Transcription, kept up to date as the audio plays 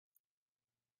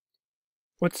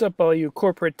What's up, all you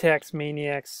corporate tax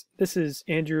maniacs? This is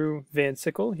Andrew Van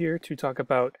Sickle here to talk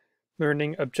about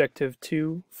Learning Objective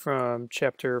 2 from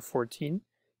Chapter 14,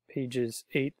 pages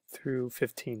 8 through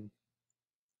 15.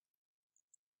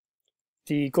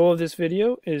 The goal of this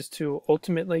video is to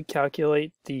ultimately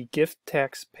calculate the gift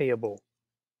tax payable.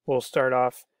 We'll start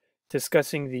off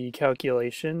discussing the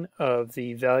calculation of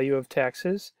the value of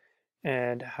taxes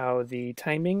and how the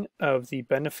timing of the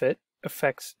benefit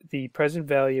affects the present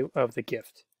value of the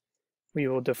gift. We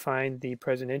will define the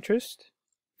present interest,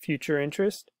 future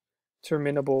interest,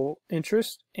 terminable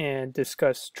interest, and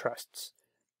discuss trusts.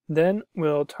 Then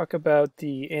we'll talk about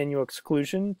the annual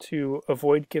exclusion to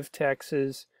avoid gift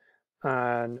taxes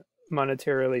on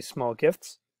monetarily small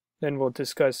gifts. Then we'll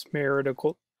discuss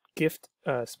marital gift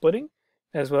splitting,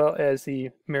 as well as the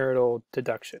marital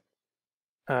deduction.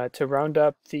 To round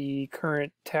up the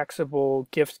current taxable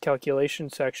gift calculation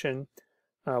section,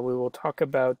 we will talk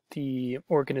about the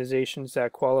organizations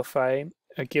that qualify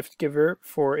a gift giver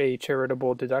for a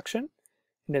charitable deduction.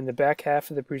 And in the back half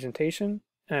of the presentation,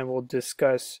 we'll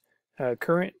discuss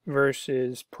current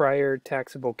versus prior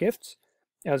taxable gifts,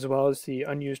 as well as the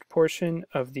unused portion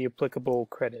of the applicable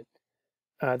credit.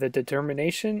 The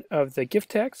determination of the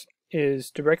gift tax is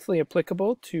directly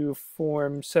applicable to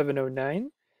Form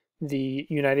 709, the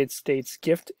United States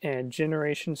Gift and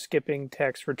Generation Skipping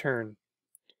Tax Return.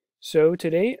 So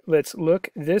today, let's look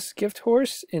this gift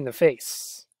horse in the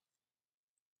face.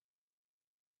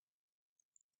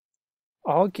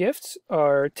 All gifts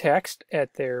are taxed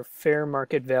at their fair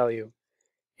market value.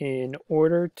 In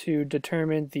order to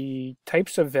determine the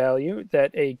types of value that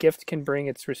a gift can bring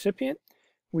its recipient,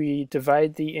 we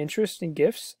divide the interest in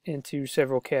gifts into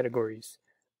several categories.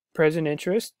 Present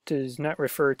interest does not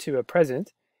refer to a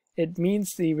present. It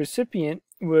means the recipient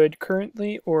would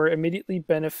currently or immediately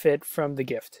benefit from the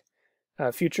gift.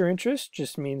 Future interest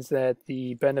just means that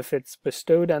the benefits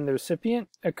bestowed on the recipient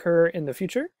occur in the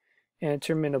future, and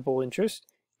terminable interest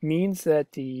means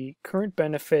that the current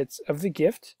benefits of the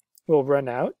gift will run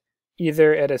out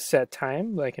either at a set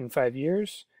time, like in 5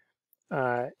 years,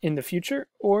 in the future,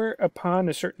 or upon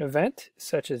a certain event,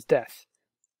 such as death.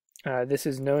 This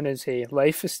is known as a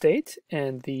life estate,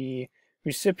 and the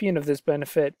recipient of this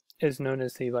benefit is known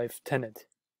as the life tenant.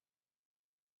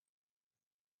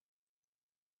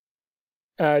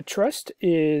 Trust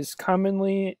is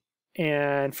commonly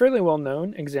and fairly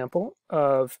well-known example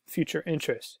of future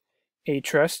interest. A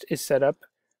trust is set up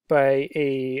by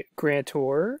a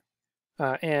grantor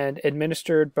and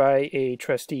administered by a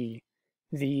trustee.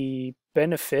 The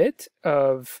benefit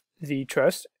of the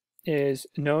trust is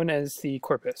known as the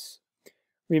corpus.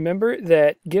 Remember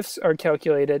that gifts are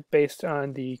calculated based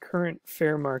on the current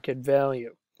fair market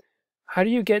value. How do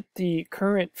you get the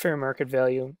current fair market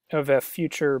value of a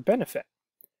future benefit?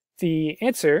 The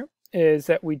answer is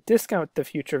that we discount the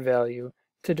future value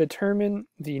to determine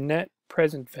the net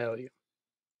present value.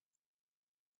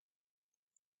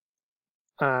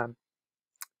 And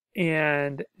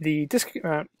the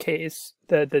discount case,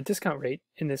 the discount rate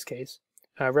in this case,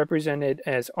 represented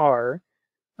as R,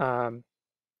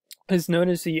 is known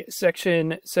as the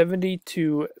Section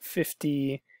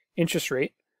 7250 interest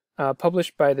rate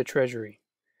published by the Treasury.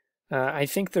 I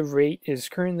think the rate is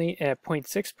currently at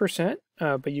 0.6%,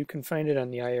 but you can find it on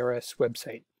the IRS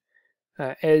website.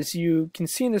 As you can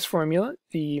see in this formula,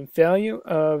 the value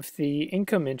of the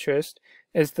income interest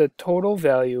is the total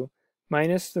value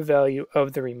minus the value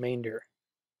of the remainder.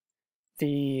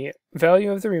 The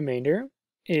value of the remainder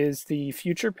is the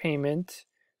future payment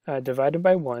divided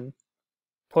by 1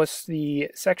 plus the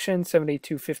Section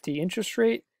 7250 interest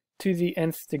rate to the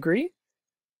nth degree,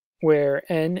 where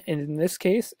n in this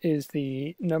case is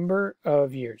the number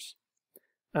of years.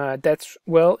 That's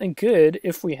well and good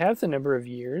if we have the number of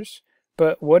years,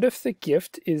 but what if the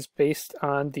gift is based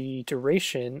on the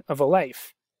duration of a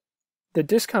life? The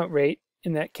discount rate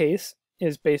in that case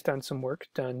is based on some work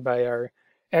done by our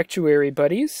actuary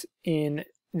buddies in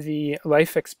the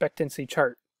life expectancy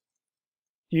chart.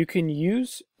 You can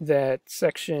use that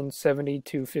Section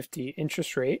 7250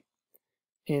 interest rate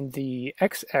in the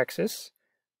x-axis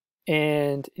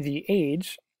and the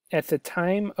age at the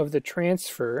time of the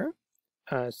transfer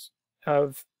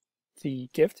of the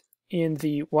gift in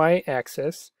the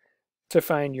y-axis to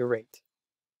find your rate.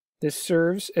 This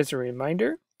serves as a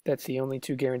reminder that the only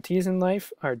two guarantees in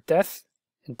life are death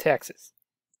and taxes.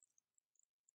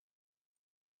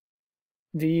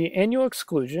 The annual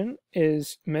exclusion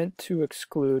is meant to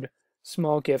exclude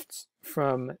small gifts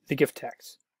from the gift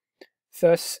tax.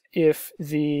 Thus, if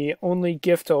the only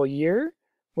gift all year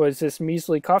was this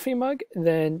measly coffee mug,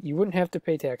 then you wouldn't have to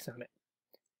pay tax on it.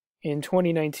 In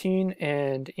 2019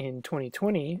 and in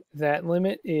 2020, that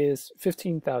limit is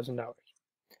 $15,000.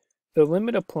 The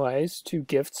limit applies to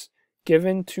gifts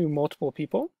given to multiple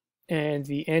people, and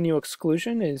the annual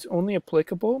exclusion is only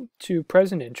applicable to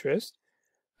present interest.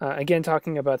 Again,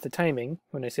 talking about the timing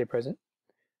when I say present.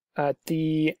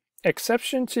 The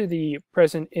exception to the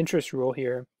present interest rule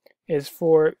here is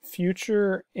for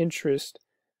future interest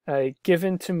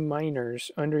given to minors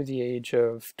under the age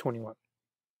of 21.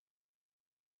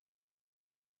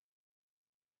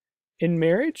 In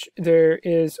marriage, there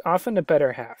is often a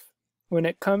better half. When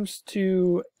it comes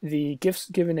to the gifts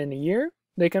given in a year,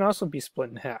 they can also be split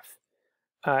in half.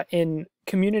 In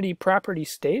community property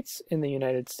states in the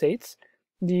United States,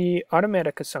 the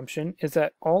automatic assumption is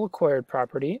that all acquired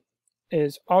property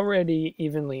is already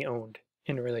evenly owned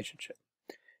in a relationship.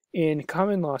 In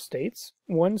common law states,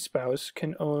 one spouse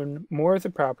can own more of the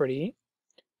property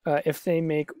if they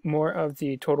make more of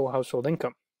the total household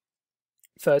income.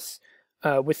 Thus,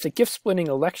 with the gift splitting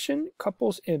election,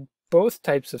 couples in both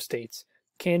types of states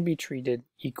can be treated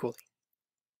equally.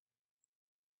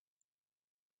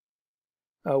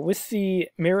 With the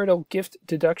marital gift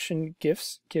deduction,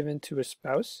 gifts given to a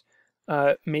spouse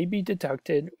may be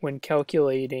deducted when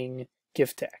calculating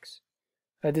gift tax.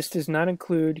 This does not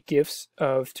include gifts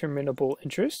of terminable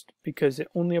interest because it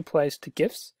only applies to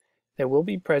gifts that will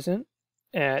be present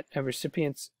at a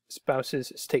recipient's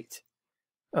spouse's estate.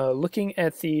 Looking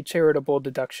at the charitable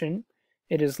deduction,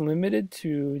 it is limited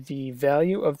to the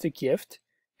value of the gift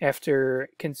after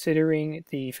considering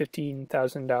the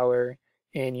 $15,000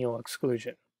 annual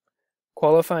exclusion.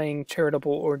 Qualifying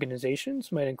charitable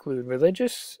organizations might include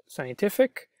religious,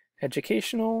 scientific,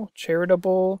 educational,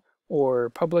 charitable, or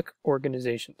public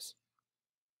organizations.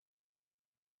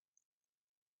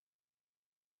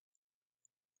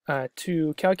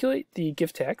 To calculate the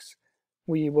gift tax,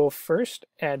 we will first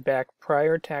add back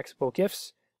prior taxable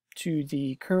gifts to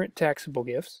the current taxable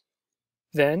gifts.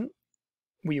 Then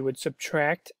we would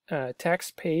subtract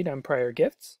tax paid on prior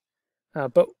gifts,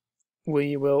 but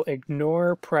we will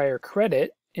ignore prior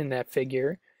credit in that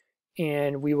figure,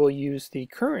 and we will use the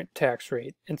current tax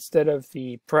rate instead of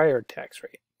the prior tax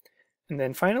rate. And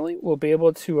then finally, we'll be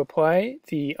able to apply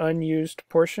the unused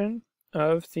portion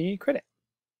of the credit.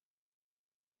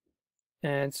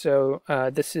 And so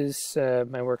this is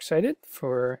my works cited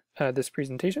for this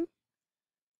presentation.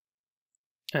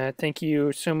 Thank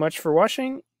you so much for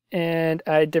watching, and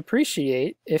I'd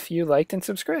appreciate if you liked and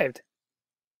subscribed.